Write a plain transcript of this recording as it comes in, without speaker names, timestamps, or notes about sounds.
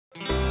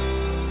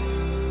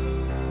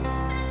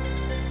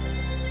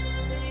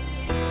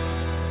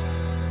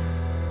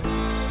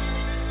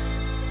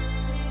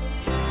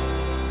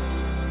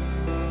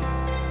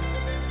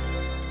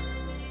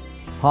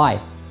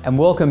Hi, and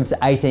welcome to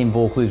 18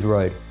 Vaucluse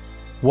Road.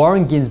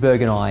 Warren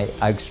Ginsberg and I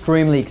are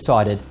extremely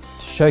excited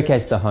to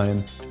showcase the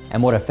home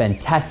and what a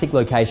fantastic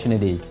location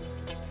it is.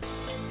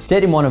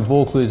 Set in one of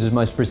Vaucluse's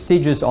most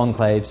prestigious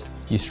enclaves,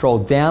 you stroll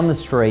down the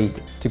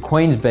street to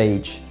Queen's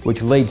Beach,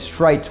 which leads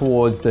straight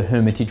towards the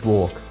Hermitage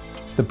Walk.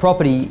 The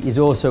property is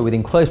also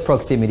within close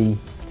proximity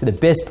to the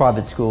best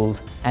private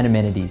schools and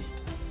amenities.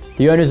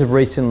 The owners have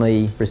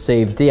recently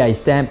received DA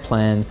stamp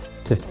plans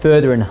to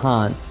further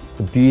enhance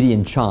the beauty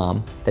and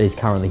charm that is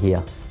currently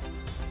here.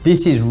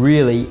 This is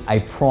really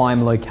a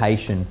prime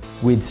location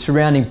with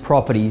surrounding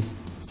properties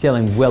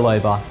selling well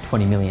over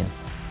 20 million.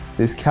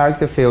 This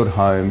character-filled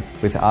home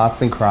with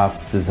arts and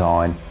crafts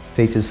design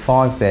features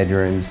 5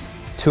 bedrooms,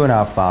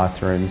 2.5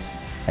 bathrooms,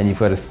 and you've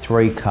got a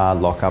 3-car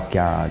lock-up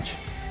garage.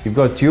 You've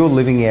got dual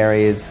living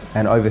areas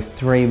and over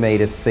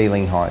 3-metre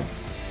ceiling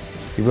heights.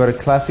 You've got a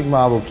classic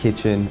marble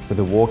kitchen with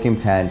a walk-in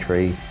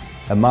pantry,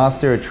 a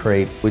master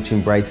retreat which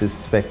embraces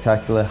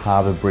spectacular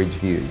harbour bridge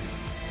views.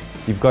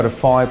 You've got a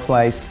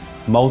fireplace,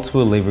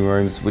 multiple living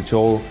rooms which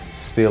all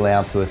spill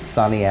out to a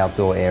sunny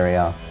outdoor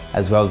area,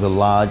 as well as a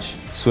large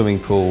swimming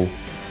pool.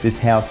 This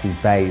house is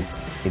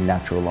bathed in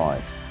natural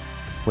light.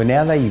 Well,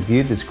 now that you've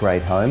viewed this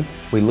great home,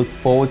 we look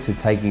forward to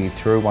taking you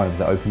through one of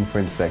the open for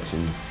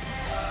inspections.